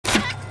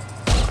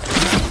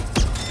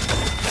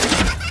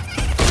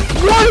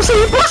Why is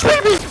he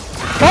pushing me?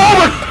 Oh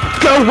my,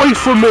 get away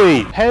from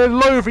me!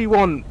 Hello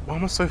everyone! Why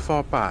am I so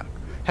far back?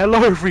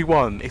 Hello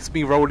everyone, it's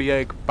me Rolly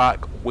Egg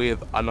back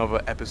with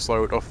another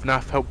episode of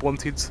FNAF Help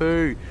Wanted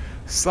 2.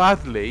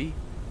 Sadly,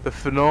 the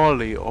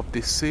finale of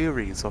this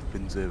series I've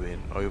been doing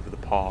over the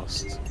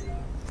past,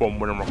 from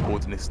when I'm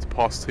recording this, the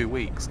past 2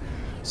 weeks.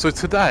 So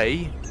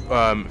today,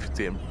 if you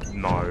didn't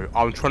know,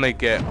 I'm trying to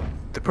get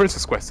the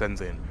Princess Quest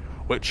ending,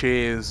 which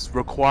is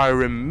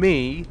requiring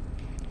me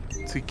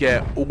to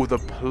get all the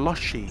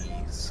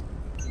plushies.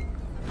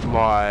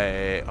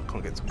 Like, I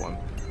can't get to one.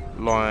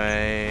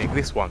 Like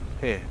this one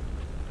here,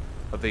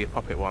 the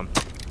puppet one.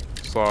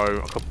 So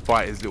I could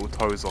bite his little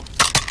toes off.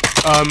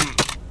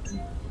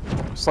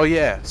 So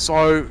yeah,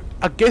 so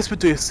I guess we'll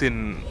do this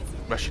in.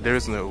 Actually, there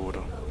isn't an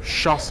order.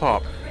 Shut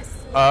up.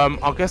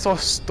 I guess I'll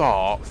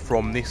start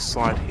from this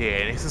side here.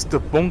 And this is the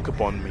Bonker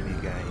Bond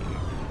minigame,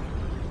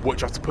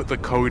 which I have to put the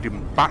code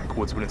in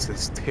backwards when it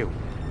says tilt.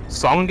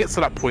 So I'm gonna get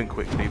to that point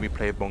quickly. We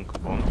play Bonker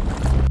Bond.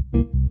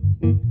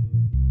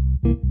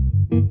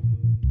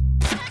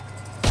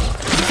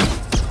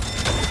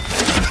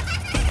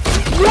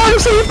 Why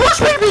is he push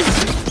me?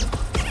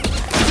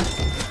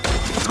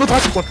 Let's go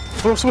type one.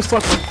 I'm supposed to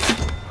type one.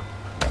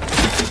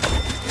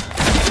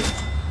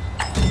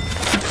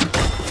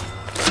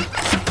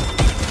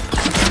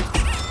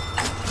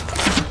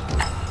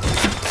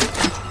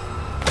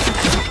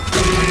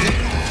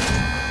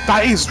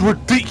 That is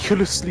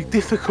ridiculously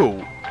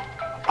difficult.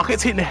 I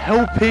kept hitting the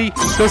helpy.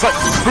 There's like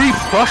 3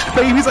 plush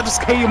babies that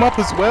just came up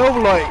as well.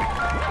 Like,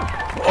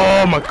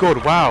 oh my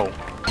god, wow.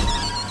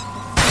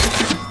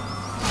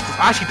 It's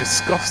actually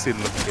disgusting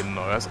looking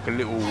though. That's like a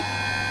little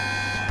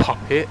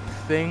puppet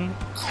thing.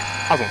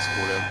 I don't want to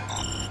call him.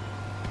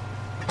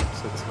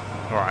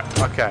 Alright,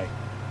 okay.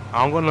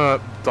 I'm gonna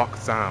duck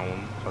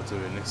down by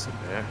doing this in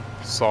there.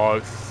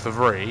 So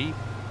 3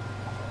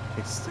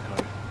 needs to go.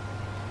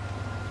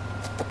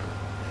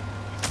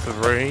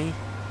 3,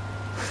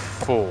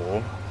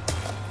 4,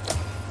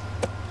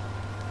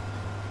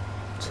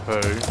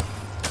 2,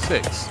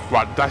 6.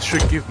 Right, that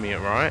should give me it,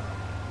 right?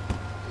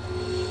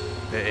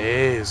 It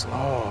is.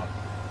 Oh,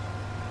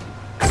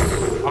 I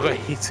got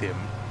hit him.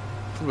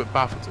 I feel a bit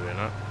bad for doing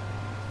that.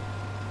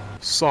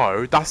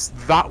 So that's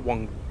that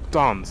one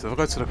done. So if I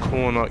go to the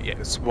corner, yeah,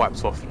 it's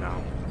wiped off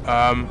now.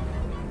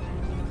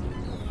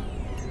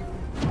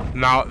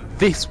 Now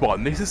this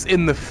one, this is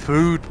in the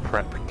food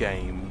prep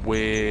game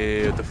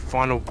with the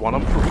final one,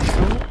 I'm pretty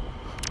sure.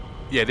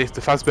 Yeah, this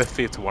the Fazbear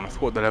Theatre one. I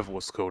forgot what the level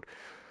was called.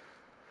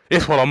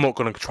 This one I'm not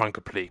gonna try and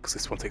complete because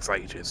this one takes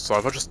ages. So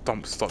if I just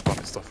start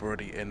dumping stuff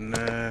already in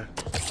there,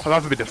 I've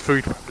never been to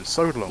food prep in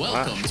so long.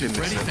 Welcome to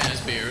Freddy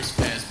Fazbear's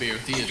Fazbear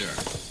Theater.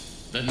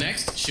 The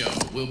next show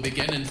will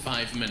begin in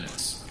 5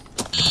 minutes.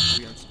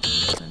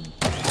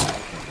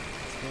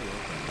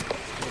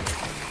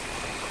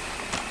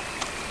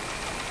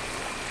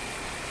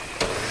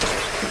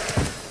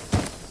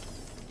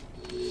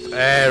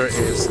 There it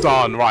is,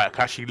 done. Right, I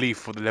can actually leave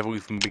before the level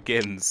even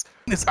begins.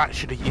 This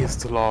actually is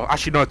the last.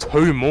 Actually, no,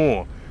 2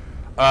 more.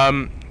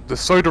 The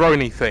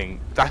Sodaroni thing,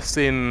 that's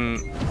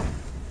in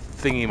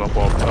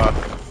Thingy-my-bob,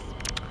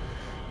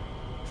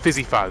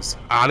 Fizzy Faz.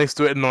 And let's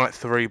do it in night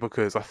 3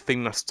 because I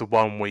think that's the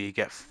one where you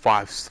get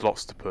 5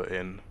 slots to put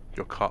in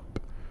your cup.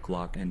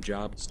 Clock and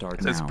job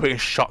start now. Let's put in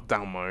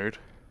shutdown mode.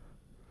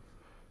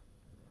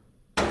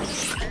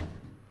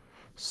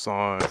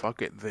 So if I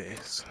get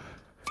this.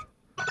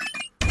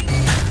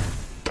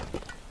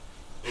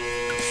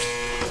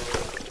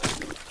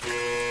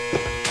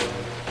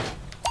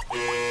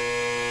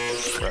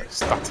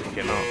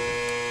 Staticking up.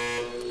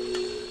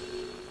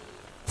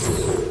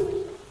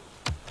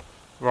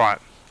 Right,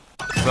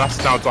 so that's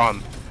now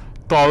done.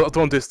 I don't want to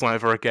do this night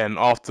ever again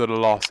after the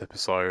last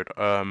episode. If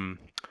you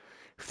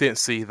didn't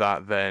see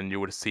that, then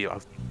you would have seen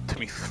it took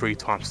me 3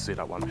 times to see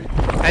that one.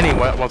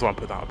 Anyway, why do I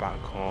put that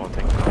back on?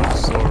 Take that out,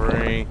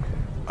 sorry.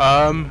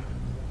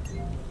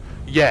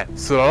 Yeah,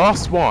 so the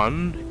last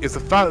one is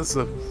the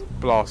Phantom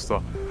Blaster.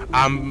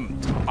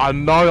 I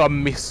know I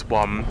missed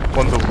one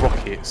of the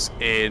rockets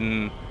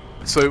in.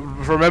 So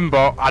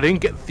remember, I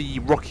didn't get the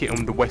rocket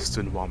on the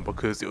western one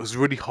because it was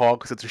really hard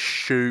because I had to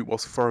shoot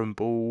whilst throwing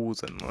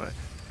balls and like,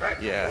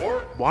 yeah.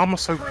 Why am I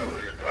so?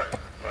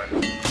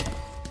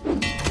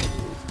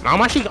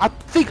 Now I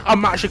think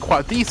I'm actually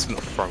quite decent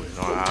at throwing.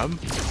 I am.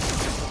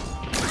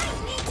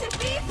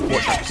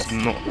 Watch that just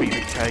not be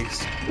the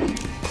case.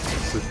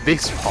 So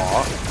this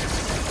part.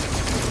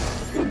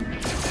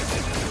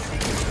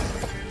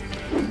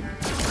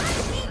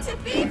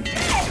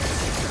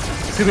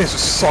 There's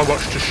just so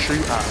much to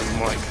shoot at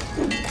and like.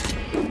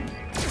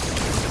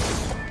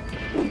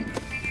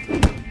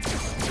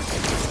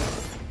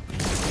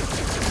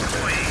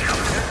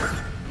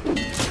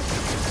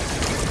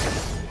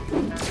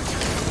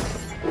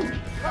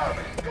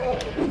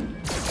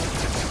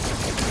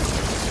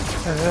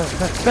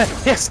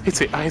 Yes,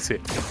 hit it, I hit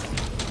it.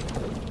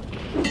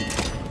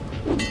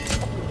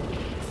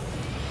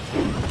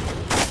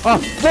 Oh,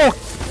 what?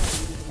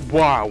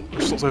 Wow,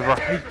 shots over a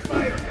heap.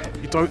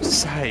 You don't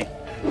say.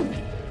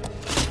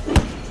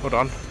 Hold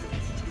on.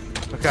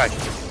 Okay.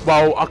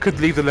 Well, I could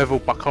leave the level,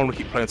 but I can't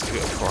really keep playing to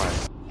get a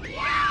prize.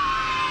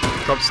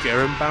 Jump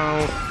scare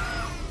inbound.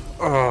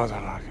 Oh, I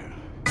don't like it.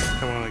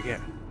 Come on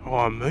again. Oh,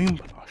 a moon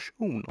blush.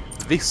 Oh, no.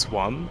 This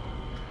one.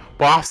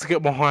 But I have to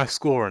get my highest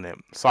score on it.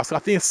 So I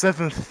think it's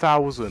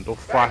 7,000 or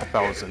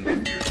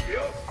 5,000.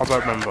 I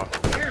don't remember.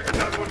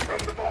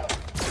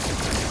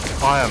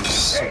 I am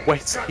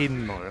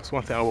sweating though. That's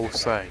one thing I will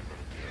say.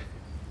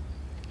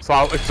 So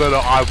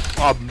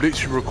I'm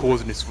literally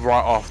recording this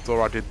right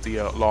after I did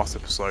the last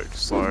episode.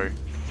 So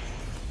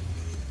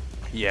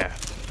yeah.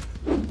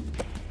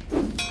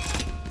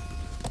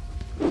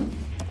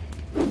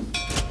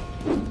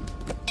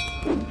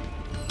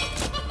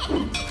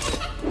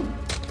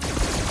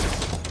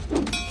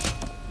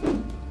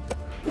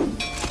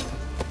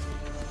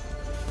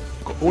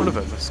 Got all of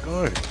them. Let's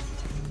go.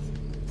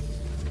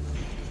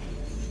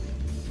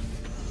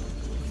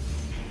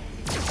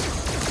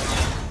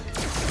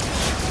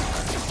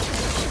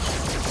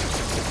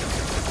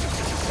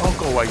 Oh,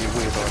 go away, you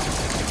weirdo.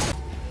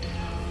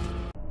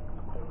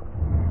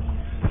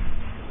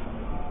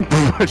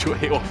 Where'd you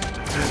hit off?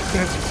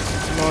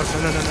 No.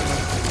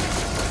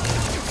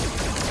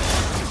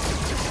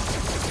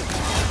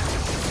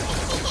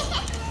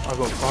 I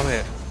got done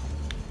it.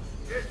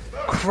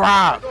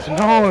 Crap,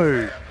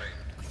 no!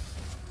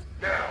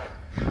 Now,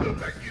 look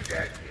like you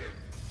got him.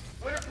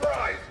 Win a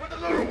prize with the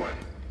little one.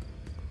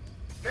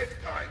 Next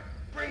time,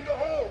 bring the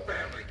whole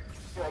family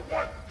for a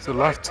once. It's a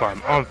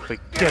lifetime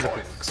unforgettable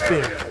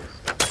experience.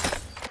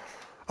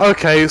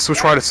 Okay, so we'll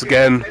try this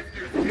again.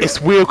 It's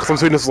weird because I'm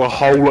doing this a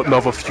whole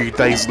another few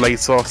days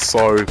later,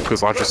 so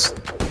because I just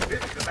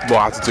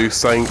had to do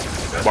something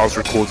while I was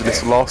recording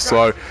this last,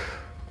 so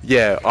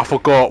yeah, I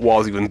forgot what I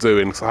was even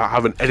doing because I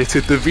haven't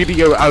edited the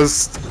video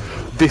as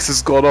this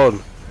has gone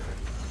on.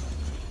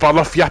 But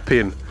enough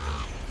yapping.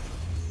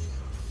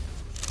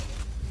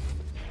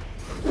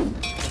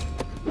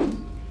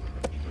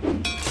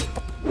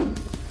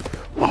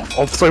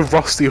 I'm so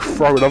rusty of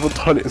throwing, I haven't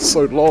done it in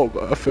so long,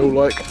 I feel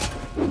like.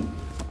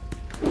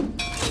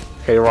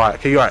 Okay,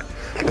 right.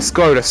 Let's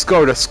go.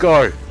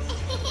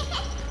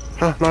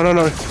 Huh,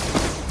 no.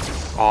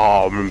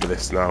 Oh, I remember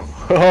this now.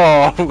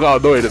 Oh, I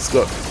forgot how annoying it's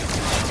got.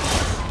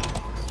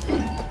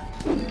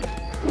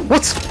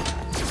 What?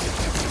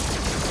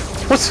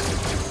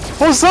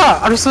 What was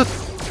that? I just said...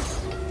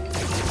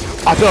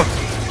 I don't...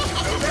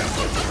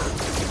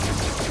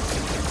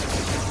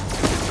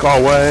 Go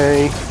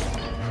away.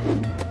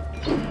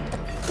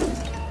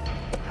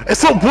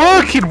 It's not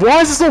working!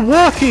 Why is this not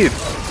working?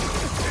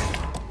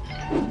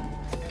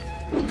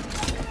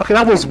 Okay,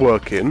 that one's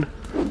working.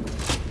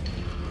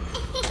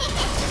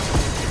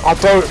 I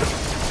don't...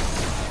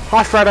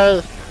 Hi,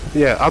 Freddo!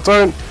 Yeah, I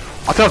think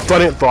I've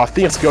done it, but I think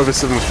I have to go over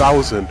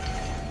 7,000.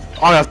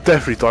 I have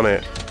definitely done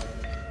it.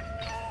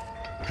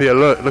 Here,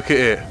 look at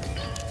it.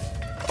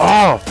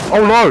 Oh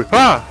no!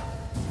 Ah!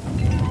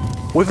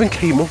 What even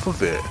came off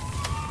of it?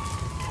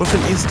 What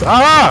even is that?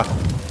 Ah!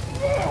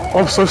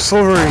 I'm so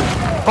sorry.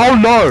 Oh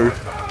no!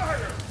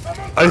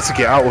 I need to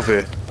get out of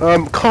here.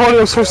 Carly,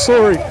 I'm so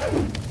sorry.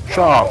 Shut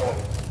up.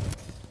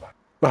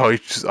 Oh, he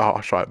just... Oh,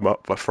 I'll shut him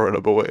up by throwing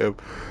a ball at him.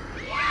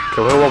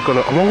 Okay, what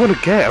am I gonna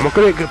get? Am I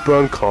gonna get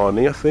burned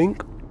Carney, I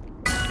think?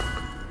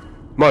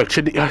 No,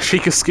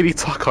 Chica Skinny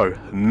Taco.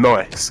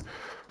 Nice.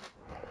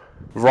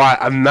 Right,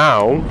 and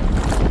now...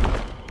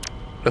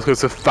 let's go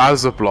to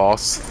Fazer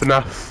Blast,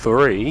 FNAF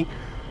 3.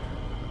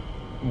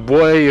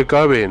 Where are you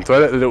going?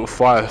 Don't let the little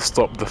fire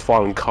stop the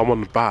fire and come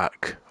on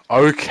back.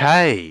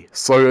 Okay,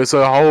 so it's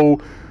a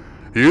whole...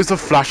 use a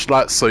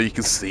flashlight so you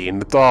can see in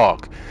the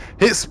dark.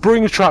 Hit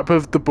spring trap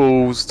with the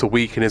balls to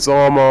weaken his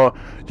armor.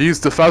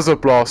 Use the Fazer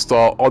Blaster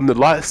on the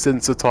light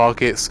sensor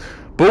targets.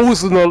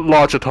 Balls on the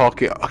larger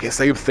target. Okay,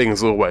 same thing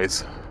as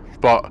always.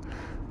 But,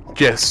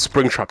 yes,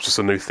 spring trap's just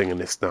a new thing in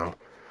this now.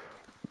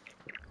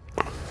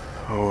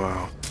 Oh,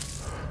 wow.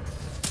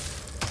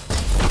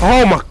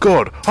 Oh my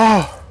god!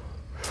 Oh!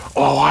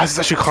 Oh, this is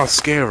actually kind of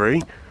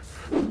scary.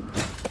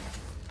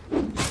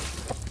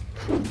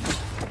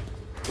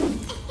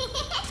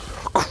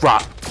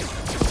 Crap.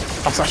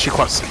 That's actually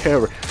quite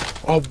scary.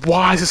 Oh,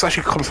 why is this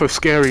actually become so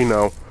scary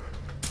now?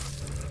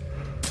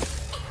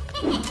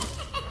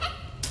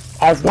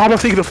 Oh, why am I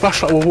thinking the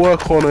flashlight will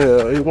work on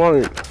it? It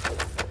won't.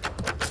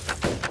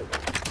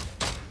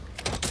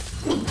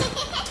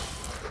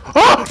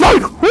 Oh,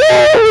 no!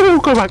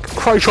 Woo! Go back.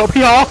 Crow chop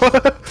here.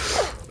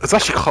 It's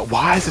actually quite...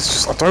 why is this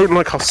just... I don't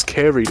like how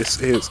scary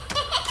this is.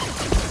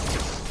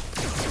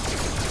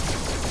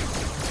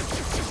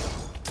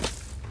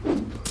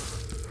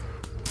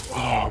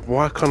 Oh,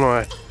 why can't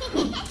I...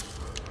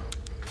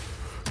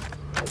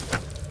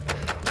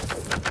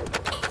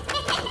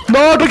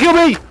 no, don't kill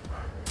me!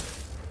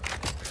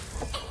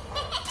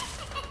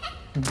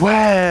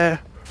 Where?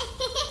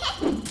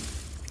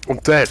 I'm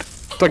dead.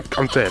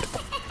 I'm dead.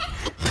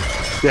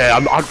 Yeah,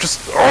 I'm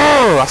just...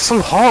 oh, that's so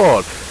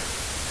hard.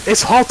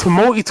 It's hard to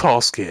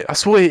multitask it.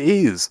 That's what it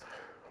is.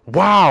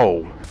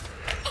 Wow.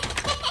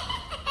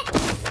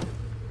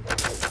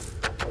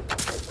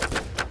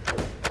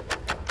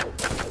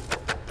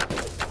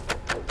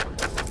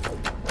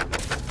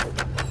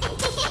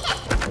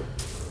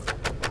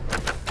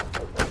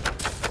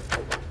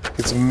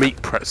 It's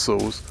meat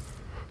pretzels.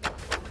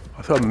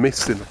 I think I'm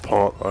missing a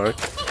part though.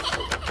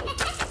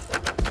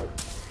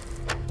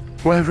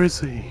 Where is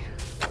he?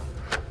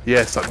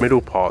 Yes, that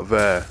middle part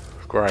there.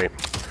 Great.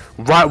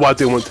 Right where I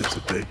didn't want it to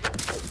be.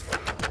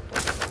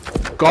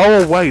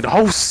 Go away, the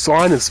whole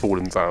sign is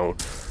falling down.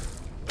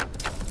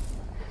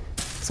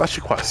 It's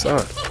actually quite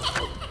sad.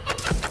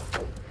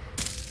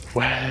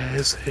 Where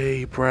is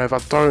he, bruv? I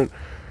don't...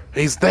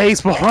 He's there,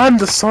 he's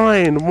behind the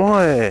sign,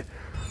 why?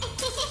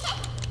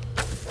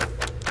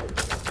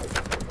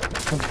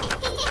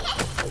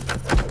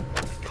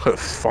 Look,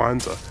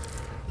 find her.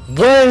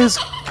 Where's...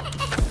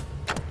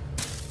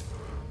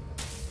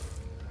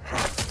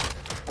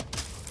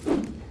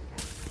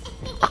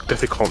 I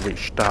definitely can't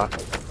reach that.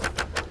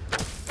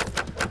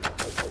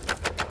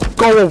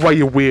 Go away,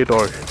 you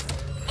weirdo.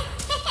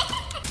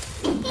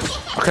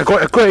 Okay,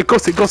 got it.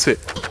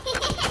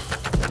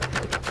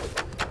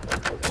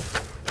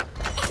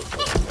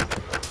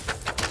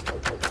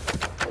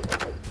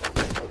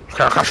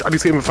 Okay, I need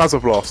to get him a Phaser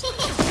Blast.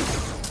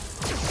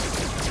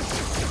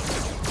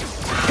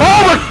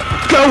 Oh my...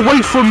 Get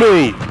away from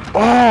me!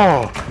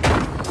 Oh!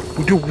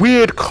 With your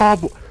weird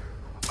cardboard...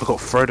 I got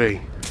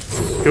Freddy.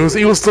 He was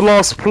the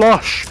last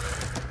plush.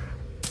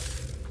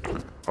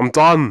 I'm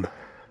done.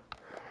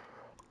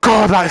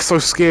 God, that is so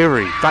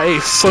scary. That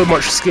is so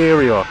much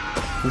scarier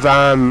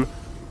than...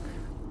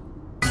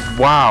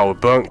 Wow,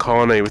 Burnt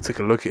Carne. We took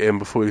a look at him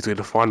before we do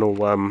the final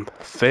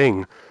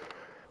thing.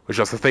 Which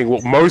is the thing,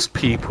 what most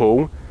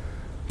people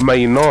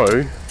may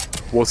know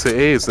what it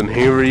is. And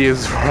here he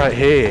is right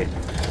here.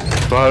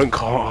 Burnt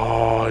Carne.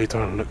 Oh, he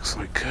don't look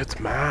so good,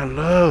 man.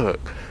 Look.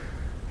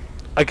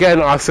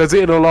 Again, I said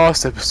it in the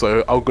last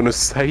episode. I'm going to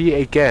say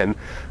it again.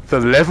 The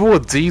level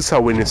of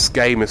detail in this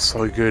game is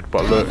so good.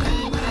 But look.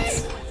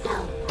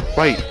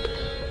 Wait.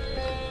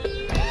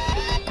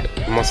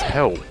 It must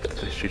help.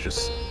 She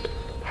just...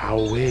 How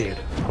weird.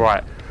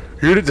 Right.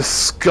 You look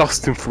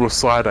disgusting from a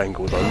side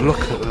angle though. Look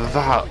at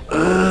that.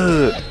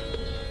 Ugh.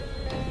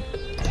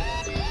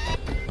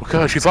 Look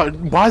at her. She's like...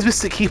 Why is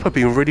Mr. Keeper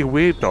being really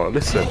weird now?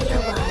 Listen.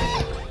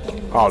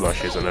 Oh no,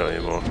 she isn't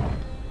anymore.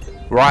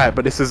 Right,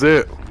 but this is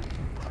it.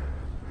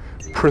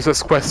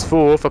 Princess Quest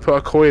 4. If I put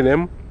a coin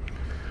in.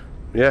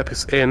 Yep,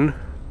 it's in.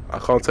 I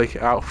can't take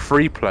it out.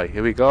 Free play.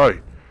 Here we go.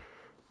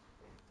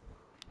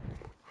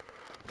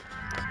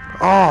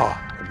 Oh,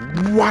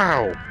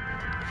 wow.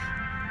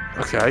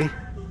 Okay.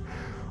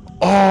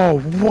 Oh,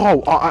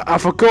 whoa. I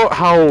forgot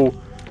how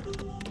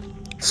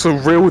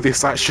surreal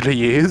this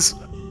actually is.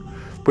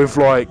 With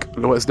like,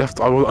 what's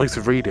left. I need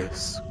to read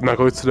this. Now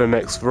go to the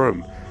next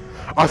room.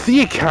 I think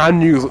you can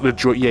use like, the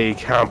joy. Yeah, you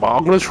can. But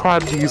I'm gonna try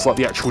and use like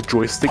the actual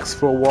joysticks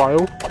for a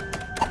while.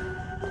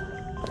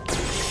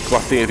 So I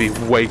think it'd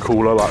be way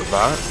cooler like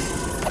that.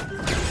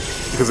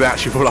 Because they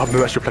actually put up and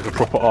actually play like a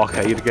proper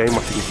arcade game. I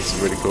think this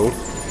is really cool.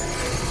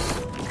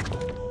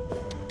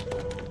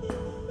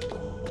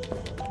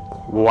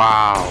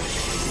 Wow.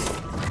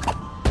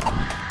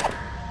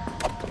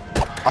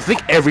 I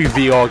think every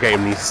VR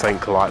game needs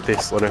something like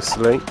this,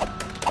 honestly.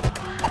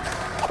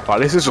 Like,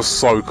 this is just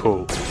so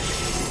cool.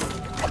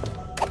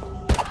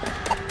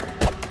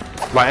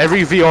 Like,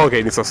 every VR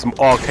game is like some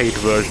arcade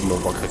version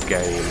of like a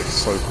game. It's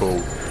so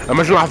cool.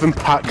 Imagine having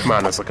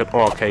Pac-Man as like an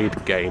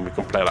arcade game. You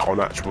can play that on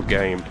an actual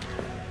game.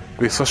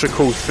 It's such a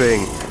cool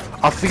thing.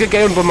 I think a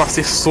game with like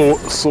this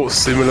sort of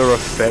similar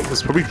effect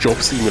is probably Job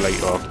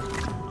Simulator.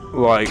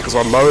 Like, because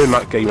I know in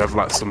that game you have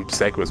like some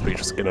segments where you're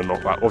just in and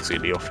out, like obviously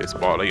in the office,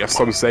 but like you have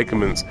some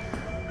segments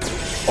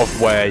of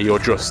where you're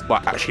just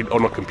like actually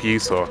on a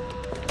computer,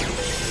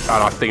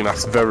 and I think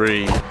that's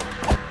very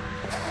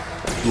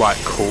like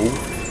cool.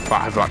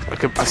 Like have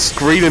like a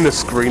screen in a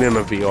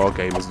VR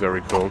game is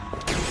very cool.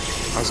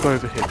 Let's go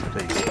over here,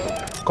 please.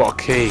 Got a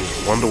key.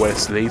 Wonder where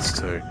this leads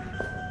to.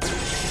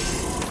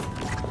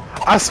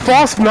 As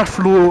far as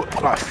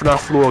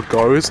FNAF lore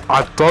goes,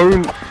 I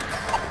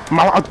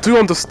do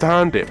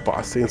understand it, but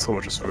I think some I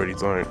just really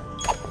don't.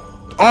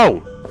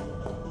 Oh!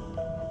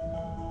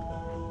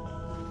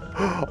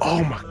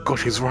 Oh my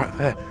gosh, he's right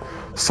there.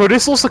 So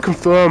this also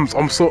confirms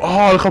oh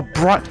look how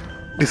bright.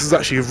 This is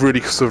actually really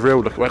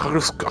surreal. Look, like, I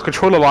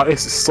control it like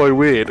this, it's so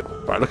weird.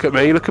 Right, look at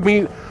me in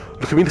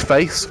the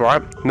face,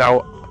 right?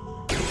 Now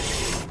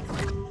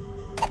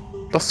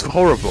that's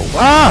horrible.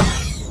 Ah!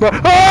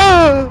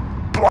 Ah!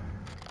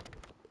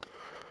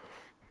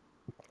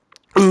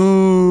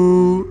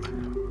 Ooh.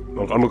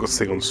 I'm not gonna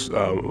sing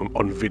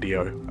on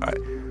video.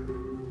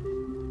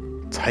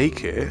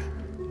 Take it.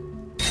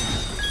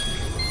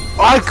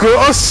 I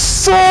got a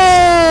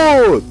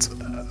sword.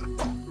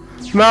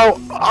 Now,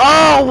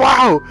 oh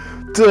wow!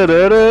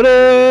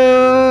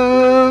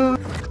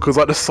 Because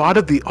like the side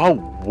of the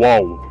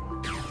whoa!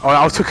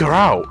 I took her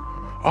out.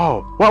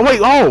 Oh wait!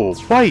 Oh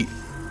wait!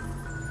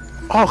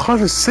 Oh, I can't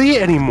even see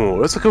it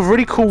anymore. It's like a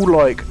really cool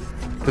like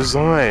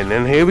design.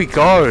 And here we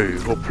go.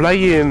 We're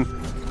playing.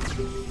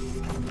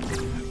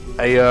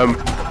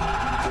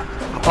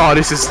 Oh,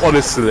 this is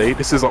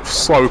like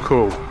so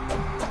cool.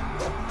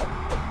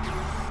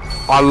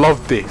 I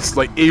love this.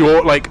 Like,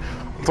 you're like,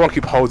 do I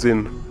keep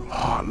holding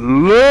Oh,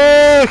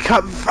 look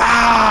at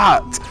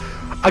that!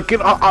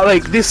 Again, I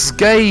like this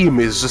game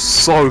is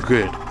just so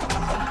good.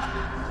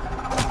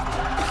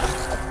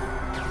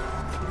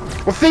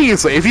 The thing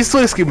is, like, if you saw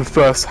this game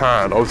first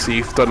hand, obviously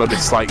you don't know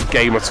this like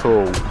game at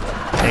all,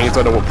 and you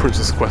don't know what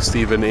Princess Quest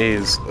even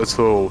is at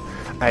all,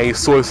 and you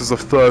saw this as a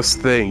first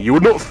thing, you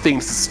would not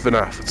think this is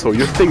FNAF at all.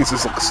 You'd think this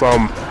is like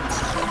some.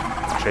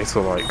 Actually, I need to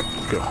like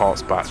get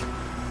hearts back.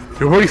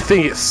 You probably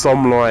think it's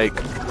some like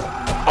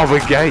other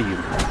game.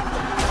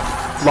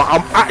 Like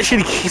I'm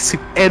actually hitting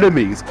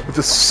enemies with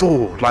a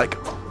sword. Like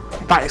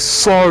that is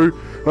so.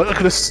 Like, look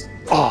at this.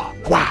 Oh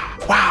wow,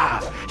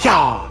 wow,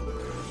 yeah.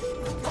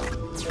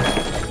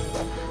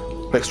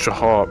 Extra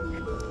heart.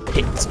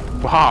 Hit.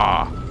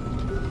 Ha.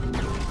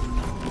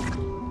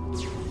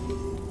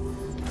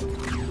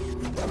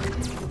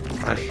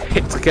 And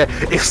hit again.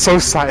 It's so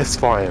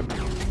satisfying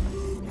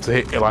to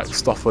hit like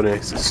stuff on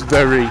this. It's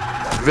very,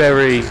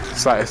 very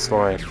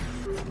satisfying.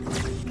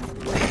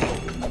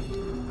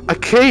 A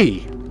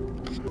key!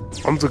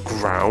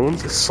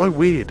 Underground? It's so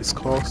weird, this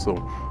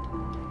castle.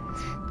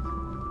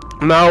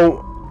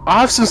 Now, I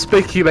have some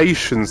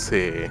speculations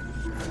here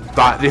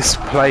that this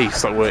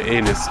place that we're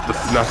in is the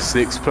FNAF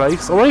 6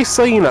 place. I'm only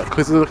saying that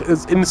because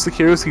it's in the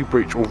security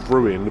breach or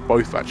ruin,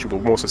 both actually,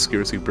 but more so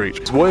security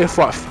breach. So what if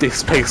like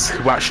this place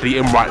we're actually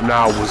in right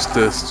now was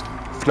the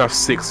FNAF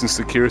 6 in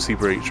security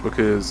breach?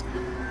 Because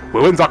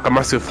we went like a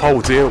massive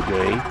hole, didn't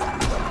we?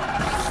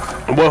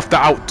 And what if the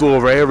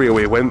outdoor area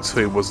we went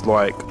to was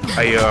like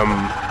a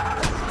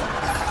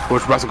we're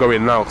about to go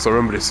in now because I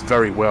remember this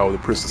very well, the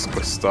Princess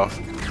Quest stuff.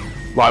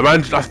 Like,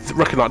 man, I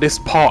reckon like this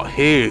part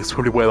here is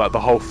probably where like the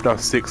whole FNAF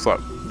 6, like,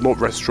 not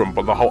restaurant,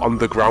 but the whole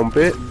underground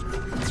bit,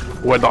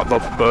 where like the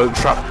burn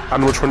trap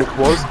animatronic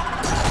was.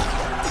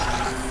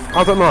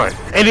 I don't know.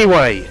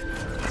 Anyway,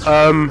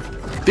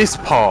 this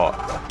part,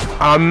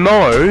 I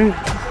know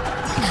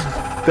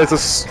there's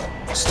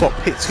a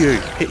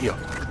hit you.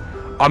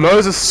 I know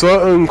there's a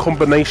certain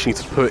combination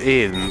to put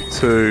in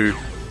to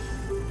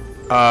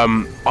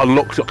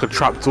unlock like a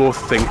trapdoor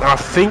thing. And I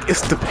think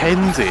it's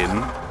depending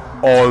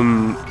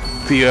on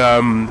the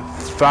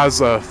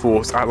Phaser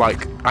Force at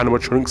like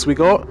animatronics we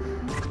got.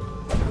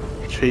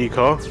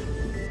 Chica,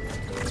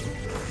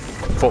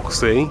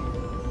 Foxy,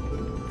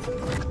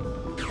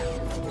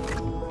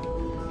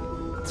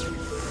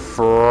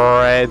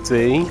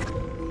 Freddy,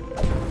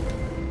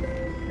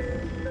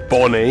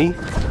 Bonnie,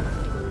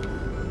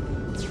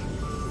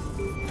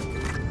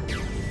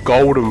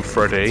 Golden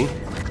Freddy,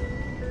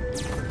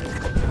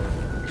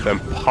 then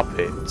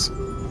Puppet.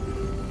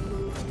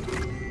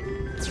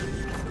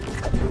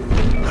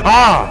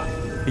 Ah!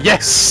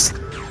 Yes!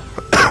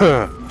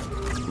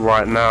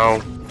 Right now.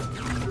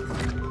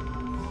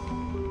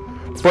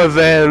 But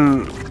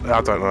then,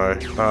 I don't know.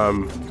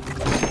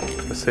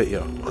 Let's hit you.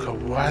 Okay,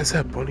 why is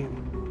that Bonnie?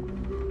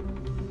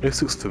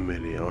 This looks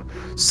familiar.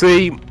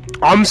 See,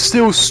 I'm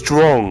still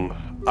strong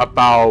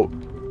about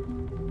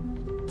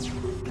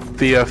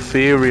the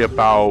theory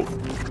about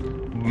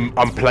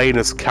I'm playing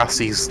as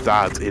Cassie's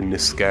dad in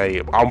this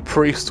game. I'm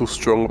pretty still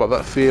strong about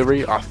that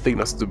theory. I think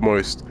that's the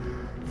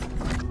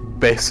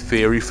best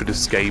theory for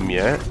this game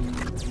yet.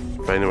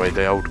 But anyway,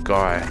 the old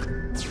guy.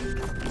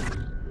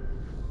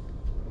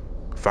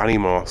 Fanny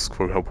Mask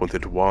from Help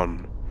Wanted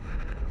 1.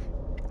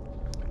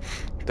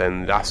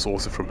 Then that's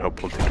also from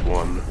Help Wanted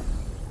 1.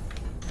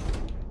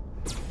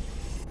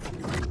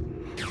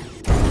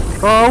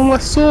 Oh, my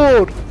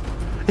sword!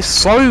 It's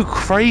so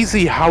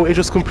crazy how it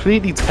just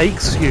completely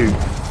takes you.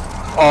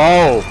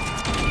 Oh!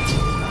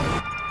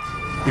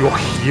 You're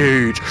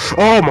huge.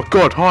 Oh my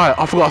god, hi!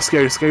 I forgot how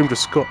scary this game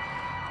just got.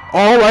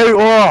 Oh wait,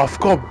 oh, I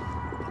forgot.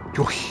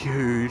 You're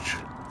huge.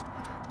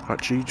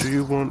 Right, G, do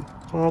you want...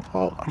 Oh,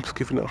 I'm just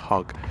giving it a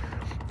hug.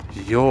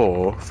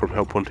 You're from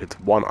Help Wanted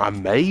 1. I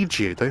made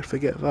you, don't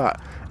forget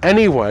that.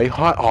 Anyway,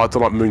 hi. Oh, I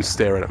don't like Moon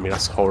staring at me,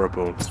 that's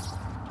horrible.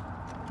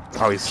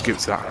 Oh, he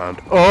skipped that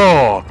hand.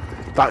 Oh,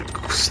 that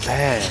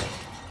stare.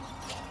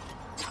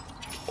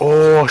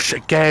 Oh,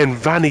 again,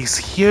 Vanny's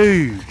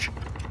huge.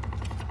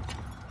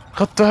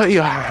 How dirty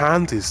her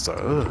hand is,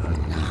 though.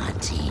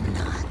 Naughty,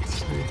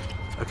 naughty.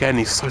 Again,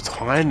 he's so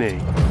tiny.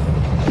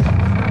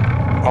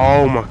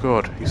 Oh my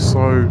god, he's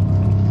so...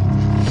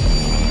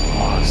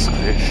 Oh, it's a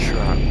clear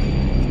trap.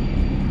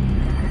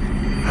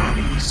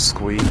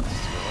 Squeeze.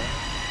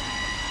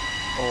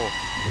 Oh.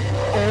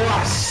 Oh,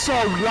 that's so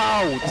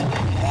loud!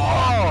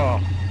 Oh!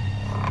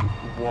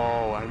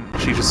 Whoa,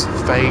 and she just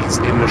fades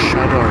in the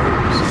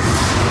shadows.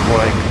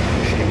 Like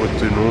she would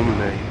do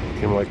normally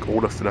in like all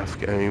the FNAF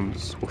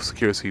games, or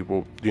security,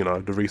 well, you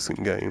know, the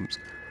recent games.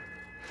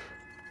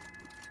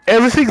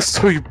 Everything's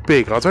too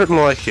big, I don't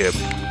like it.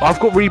 I've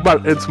got really bad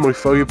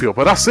entomophobia,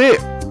 but that's it!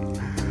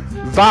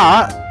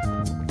 That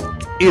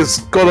is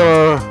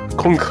gonna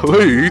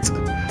conclude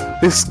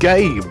this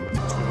game.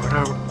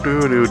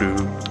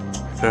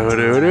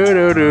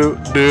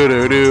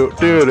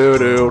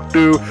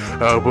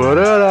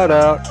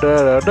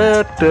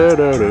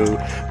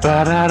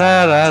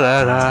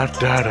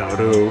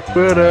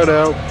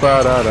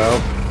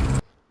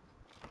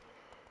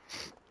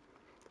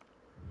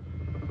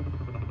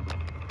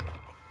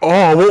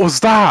 Oh, what was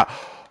that?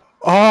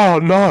 Oh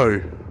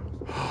no.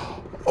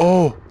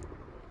 Oh,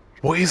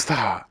 what is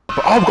that?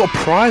 But I've got a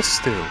prize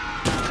still.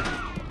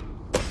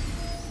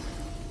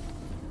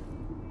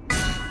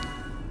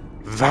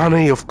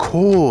 Vanny, of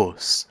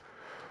course.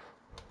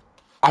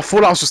 I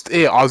thought that was just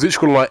it. I was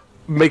literally gonna like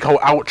make a whole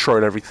outro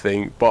and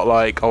everything, but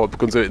like, oh, I'm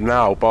gonna do it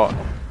now. But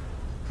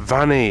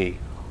Vanny.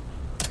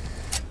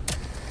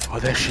 Oh,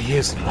 there she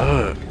is.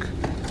 Look.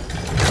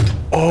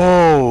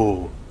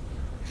 Oh.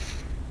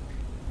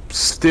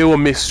 Still a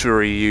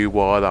mystery you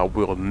are that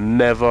we'll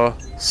never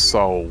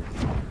solve.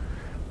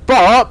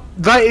 But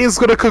that is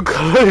going to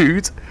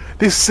conclude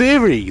this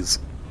series.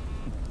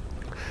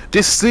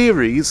 This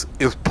series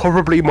is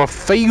probably my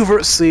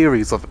favourite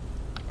series I've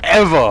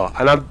ever,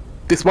 and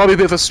this might be a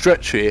bit of a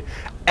stretch here,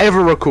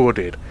 ever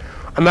recorded.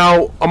 And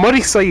now, I'm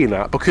only saying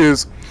that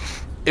because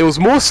it was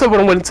more so when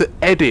I went to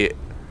edit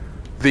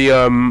the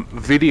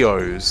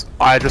videos,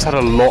 I just had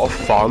a lot of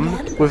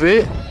fun with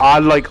it.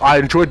 I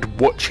enjoyed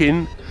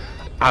watching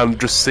and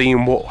just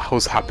seeing what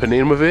was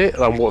happening with it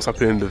and what's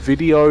happening in the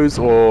videos,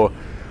 or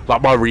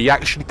like my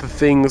reaction to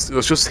things. It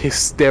was just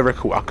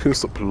hysterical. I couldn't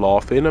stop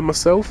laughing at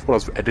myself when I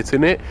was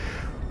editing it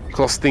because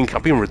I was thinking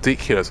I'm being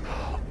ridiculous.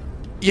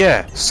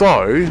 Yeah,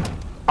 so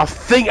I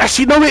think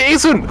actually no, it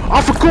isn't.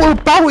 I forgot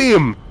about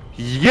him.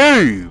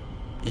 You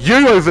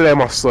over there,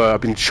 my sir,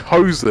 have been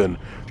chosen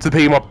to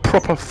be my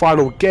proper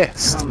final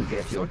guest.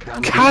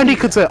 Candy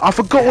Cadet. I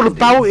forgot all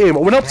about him. I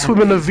went up to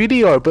him in a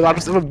video, but I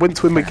just never went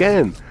to him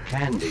again.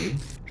 Candy.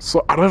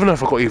 So I don't even know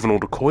if I got even all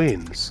the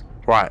coins.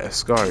 Right,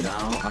 let's go.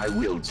 Now I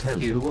will tell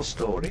you a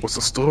story. What's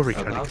the story,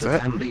 Candy about a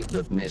Cadet? family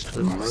that missed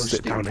the most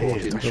sit down here,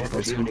 important don't you guys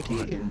opportunity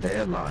talk. in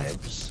their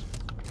lives.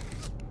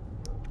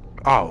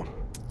 Oh.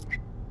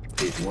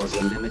 It was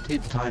a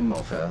limited time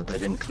offer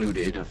that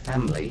included a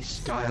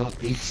family-style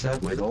pizza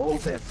with all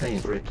their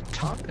favorite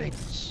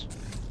toppings.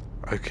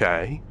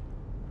 Okay.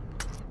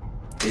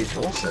 It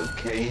also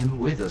came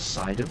with a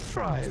side of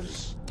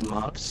fries,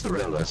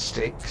 mozzarella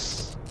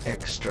sticks,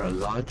 extra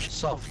large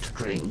soft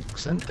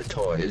drinks, and a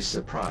toy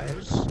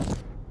surprise.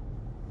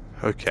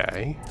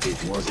 Okay.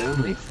 It was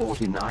only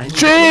 $49.99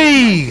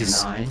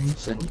 Jeez!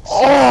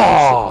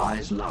 Oh!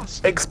 Supplies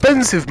lasted.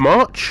 Expensive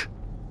much?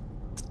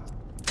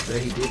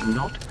 They did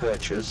not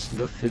purchase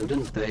the food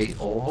and they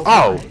all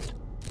Oh. died.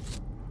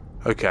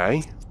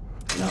 Okay.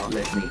 Now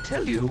let me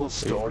tell you a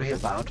story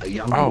about a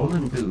young Oh.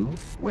 woman who,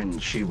 when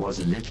she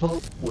was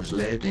little, was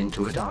led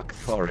into a dark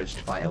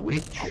forest by a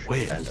witch,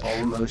 witch. and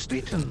almost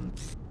eaten.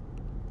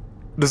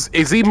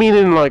 Is he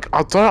meaning like,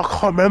 I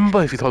can't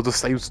remember if he told the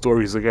same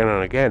stories again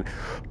and again,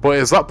 but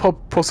is that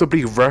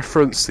possibly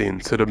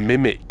referencing to the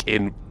mimic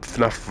in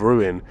FNAF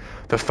Ruin?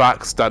 The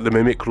fact that the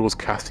mimic lures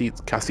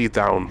Cassie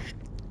down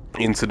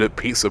into the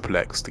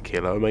Pizzaplex to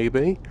kill her,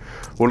 maybe?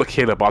 Well, not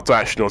kill her, but I don't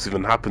actually know what's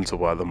even happened to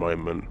her at the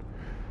moment.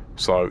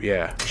 So,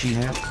 yeah. She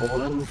had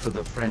fallen for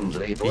the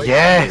friendly boy.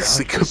 Yes,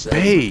 it could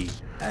be!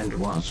 And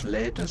was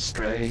led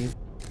astray.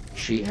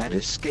 She had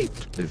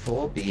escaped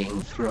before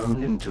being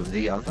thrown into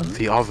the oven.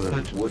 The oven?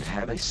 But would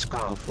have a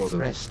scar for the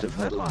rest of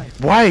her life.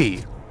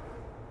 Wait!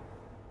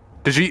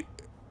 Did you...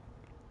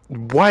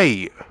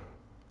 Wait!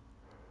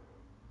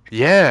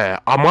 Yeah,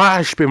 I might have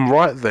actually been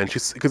right then,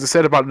 because it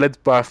said about led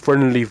by a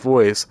friendly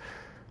voice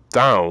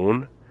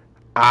down,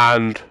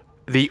 and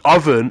the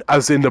oven,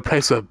 as in the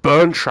place where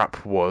Burn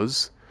Trap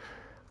was,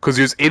 because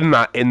he was in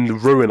the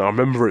ruin, I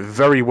remember it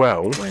very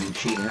well. When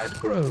she had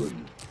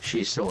grown,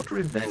 she sought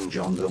revenge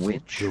on the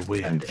witch,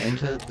 and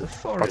entered the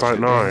forest I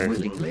don't know. again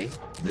willingly,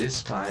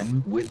 this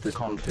time with the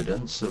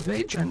confidence of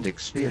age and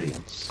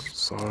experience.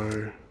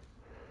 So...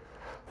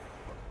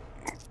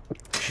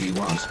 She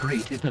was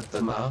greeted at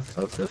the mouth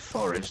of the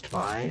forest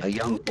by a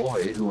young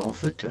boy who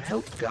offered to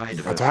help guide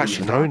her. I don't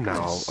actually know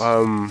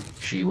now.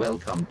 She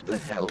welcomed the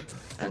help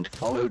and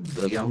followed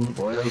the young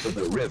boy over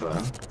the river,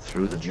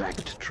 through the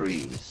jagged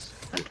trees,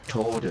 and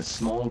toward a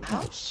small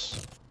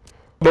house.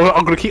 No,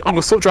 I'm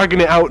gonna stop dragging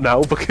it out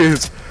now,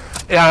 because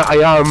I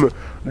am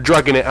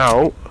dragging it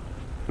out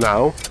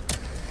now.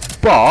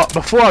 But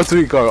before I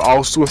do go, I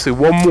was going to say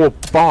one more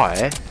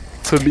bye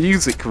to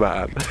Music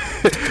Man,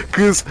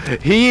 because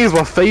he is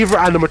my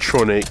favourite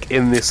animatronic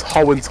in this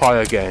whole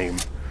entire game.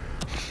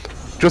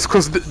 Just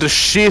because the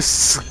sheer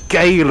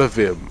scale of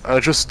him,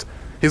 and just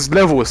his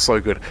level is so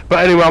good.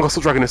 But anyway, I'm gonna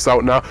stop dragging this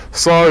out now.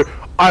 So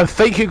I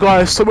thank you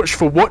guys so much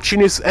for watching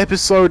this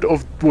episode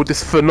of, well,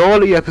 this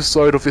finale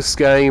episode of this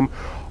game.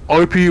 I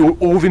hope you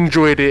all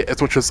enjoyed it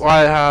as much as I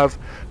have.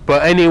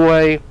 But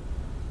anyway,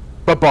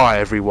 bye bye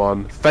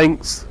everyone.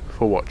 Thanks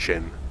for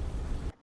watching.